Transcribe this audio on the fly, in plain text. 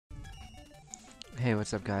Hey,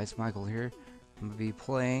 what's up guys? Michael here. I'm gonna be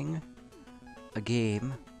playing a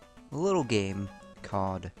game, a little game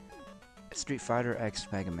called Street Fighter X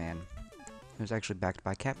MegaMan. It was actually backed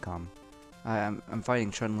by Capcom. I'm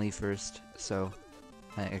fighting Chun-Li first, so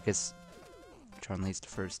I guess Chun-Li's the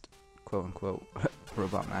first quote-unquote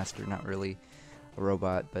robot master. Not really a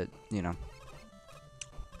robot, but you know,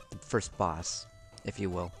 the first boss, if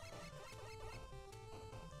you will.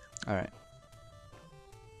 Alright.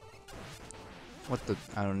 What the?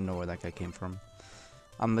 I don't know where that guy came from.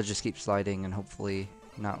 I'm gonna just keep sliding and hopefully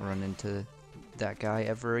not run into that guy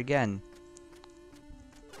ever again.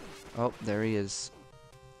 Oh, there he is.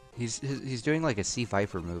 He's doing like a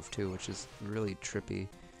C.Viper move too, which is really trippy.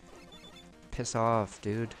 Piss off,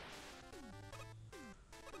 dude.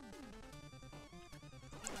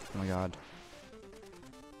 Oh my god.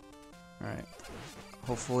 Alright.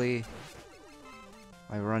 Hopefully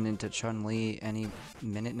I run into Chun-Li any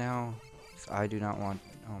minute now. I do not want...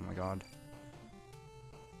 Oh my god.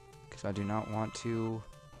 Because I do not want to...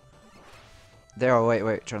 There, oh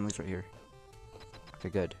wait, Chun-Li's right here. Okay,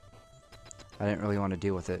 good. I didn't really want to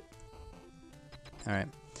deal with it. Alright.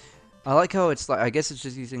 I like how it's like... I guess it's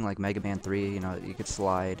just using like MegaMan 3, you know, you could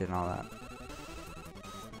slide and all that.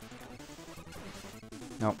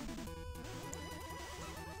 Nope.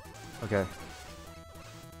 Okay.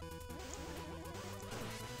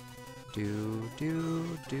 Do.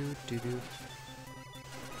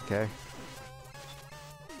 Okay.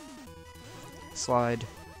 Slide.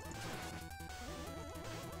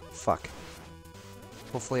 Fuck.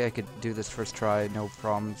 Hopefully I could do this first try, no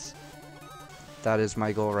problems. That is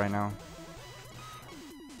my goal right now.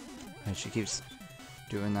 And she keeps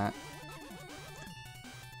doing that.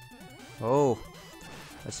 Oh!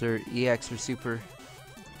 That's her EX or super.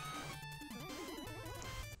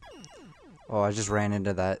 Oh, I just ran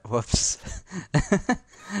into that. Whoops.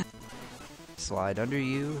 Slide under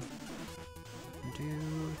you.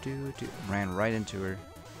 Do. Ran right into her.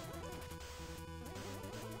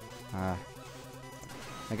 I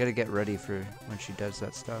gotta get ready for when she does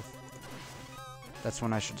that stuff. That's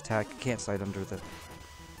when I should attack. Can't slide under the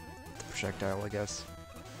projectile, I guess.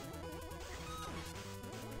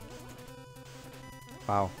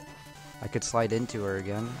 Wow. I could slide into her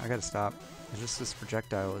again. I gotta stop. It's just this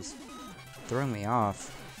projectile is throwing me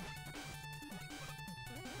off.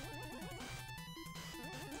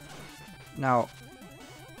 Now,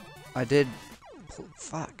 I did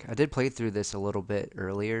play through this a little bit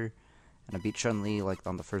earlier, and I beat Chun-Li like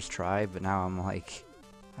on the first try, but now I'm like,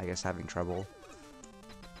 I guess having trouble.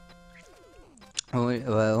 The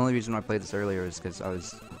only reason I played this earlier is because I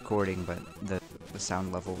was recording, but the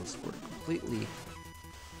sound levels were completely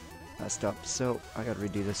messed up, so I gotta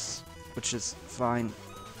redo this, which is fine.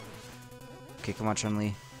 Okay, come on,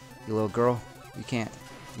 Chun-Li. You little girl. You can't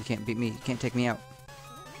beat me. You can't take me out.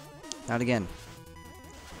 Not again.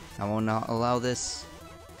 I will not allow this.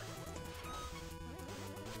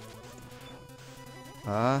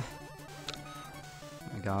 Oh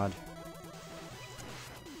my god.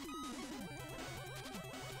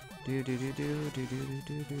 Do.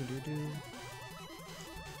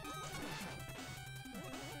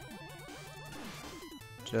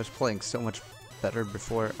 Just playing so much better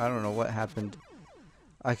before. I don't know what happened.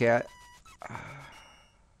 Okay,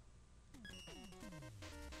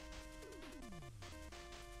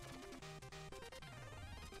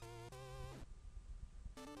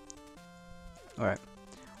 Alright.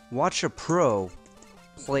 Watch a pro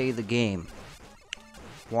play the game.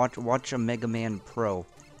 Watch a MegaMan pro.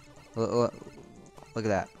 Look at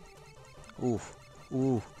that.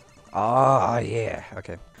 Ooh. Ah, yeah.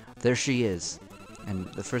 Okay. There she is. And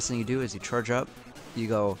the first thing you do is you charge up. You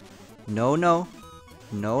go, no.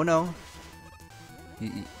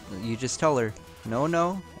 You just tell her, no,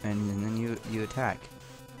 and then you attack.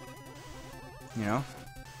 You know?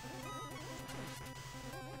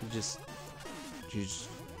 You just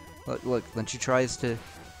look. Then she tries to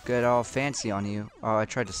get all fancy on you. Oh, I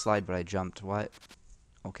tried to slide, but I jumped. What?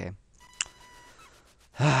 Okay.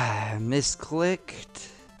 Misclicked.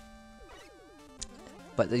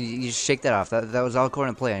 But you just shake that off. That was all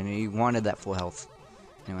according to play. I mean, you wanted that full health.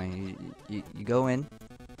 Anyway, you go in.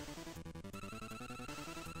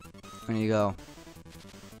 And you go.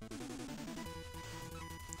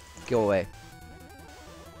 Go away.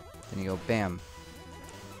 Then you go bam.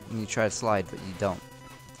 And you try to slide, but you don't.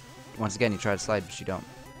 Once again, you try to slide, but you don't.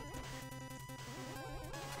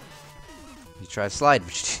 You try to slide,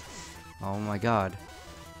 but you oh my god.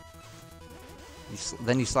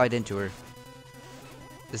 Then you slide into her.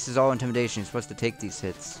 This is all intimidation. You're supposed to take these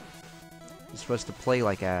hits. You're supposed to play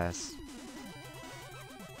like ass.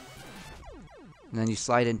 And then you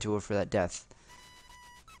slide into her for that death.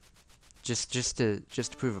 just to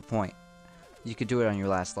prove a point. You could do it on your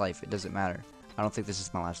last life. It doesn't matter. I don't think this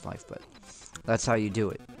is my last life, but that's how you do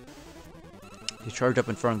it. You charge up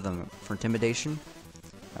in front of them for intimidation.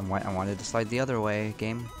 I wanted to slide the other way,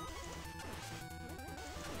 game.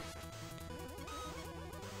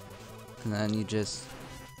 And then you just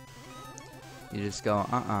go,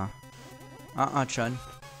 Chun.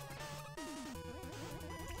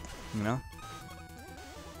 You know?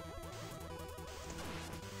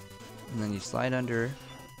 And then you slide under.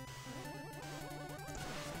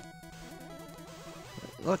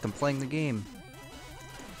 Look, I'm playing the game.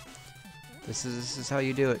 This is how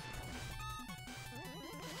you do it.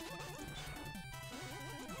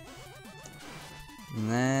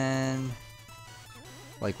 And then,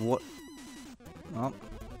 like what? Oh,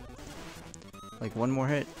 like one more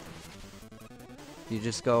hit. You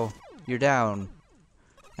just go, you're down.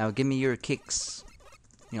 Now give me your kicks.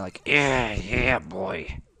 You're like, yeah,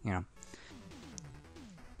 boy. You know.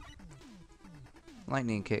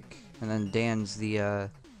 Lightning kick. And then Dan's the,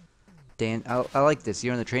 Dan, I like this.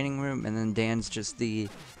 You're in the training room, and then Dan's just the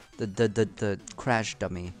crash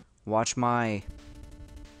dummy. Watch my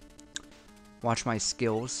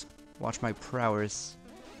skills. Watch my prowess.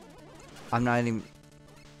 I'm not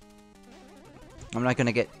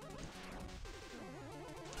gonna get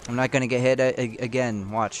hit again.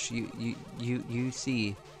 Watch. You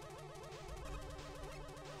see.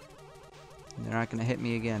 They're not gonna hit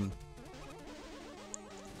me again.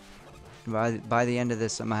 By the end of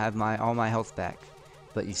this, I'm gonna have all my health back.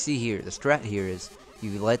 But you see here, the strat here is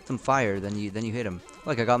you let them fire, then you hit them.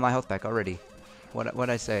 Look, I got my health back already. What'd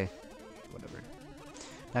I say? Whatever.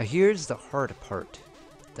 Now here's the hard part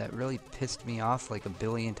that really pissed me off like a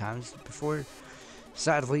billion times before.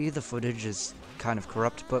 Sadly, the footage is kind of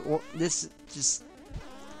corrupt, but this just,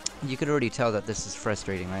 you could already tell that this is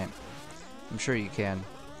frustrating, right? I'm sure you can.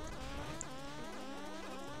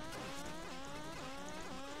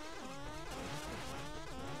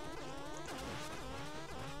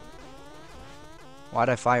 Why'd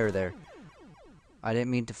I fire there? I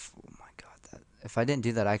didn't mean to oh my god, if I didn't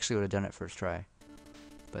do that, I actually would have done it first try.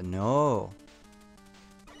 But no.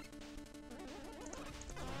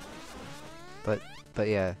 But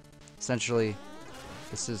yeah, essentially,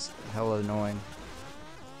 this is hella annoying.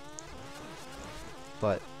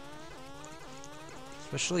 But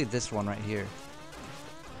especially this one right here.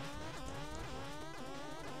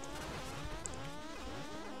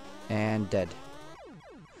 And dead.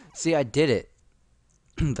 See, I did it.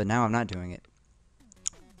 But now I'm not doing it.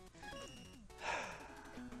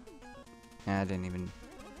 I didn't even...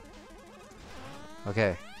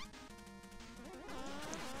 Okay.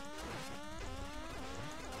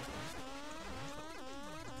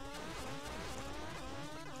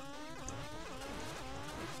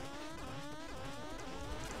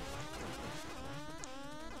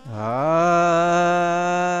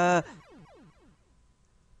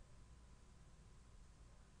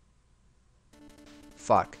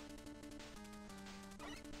 Fuck.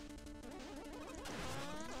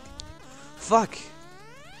 Fuck.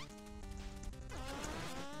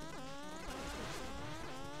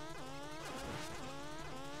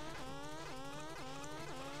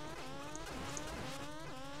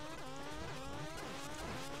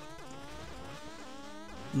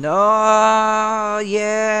 No,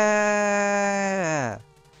 yeah.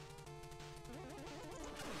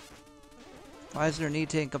 Why is there a knee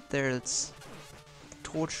tank up there? That's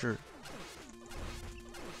torture.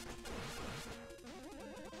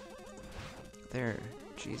 There.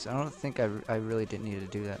 Jeez, I don't think I really didn't need to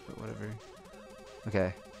do that, but whatever.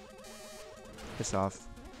 Okay. Piss off.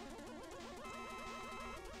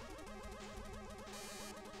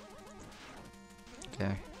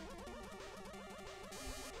 Okay.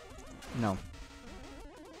 No.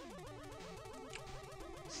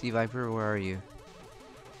 C.Viper, where are you?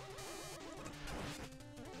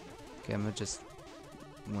 Okay, I'm gonna just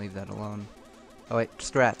leave that alone. Oh wait,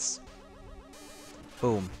 strats.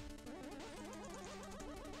 Boom.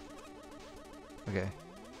 Okay.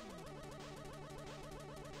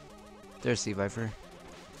 There's C.Viper.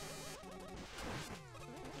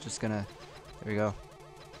 Just gonna... There we go.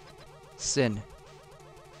 Sin.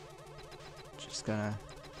 Just gonna...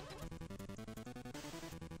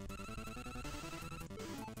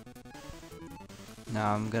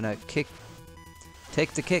 Now I'm gonna kick...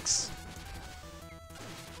 Take the kicks.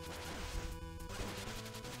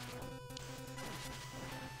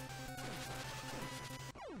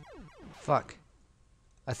 Fuck.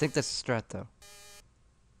 I think that's a strat though.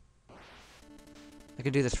 I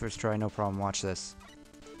could do this first try, no problem. Watch this.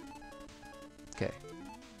 Okay.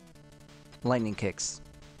 Lightning kicks.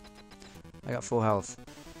 I got full health.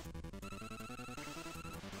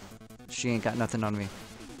 She ain't got nothing on me.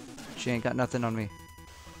 She ain't got nothing on me.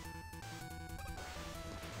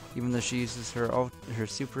 Even though she uses her her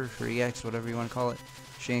super, her EX, whatever you want to call it,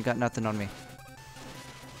 she ain't got nothing on me.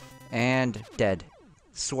 And dead.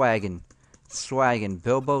 Swaggin'. Swaggin'.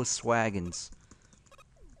 Bilbo Swaggins.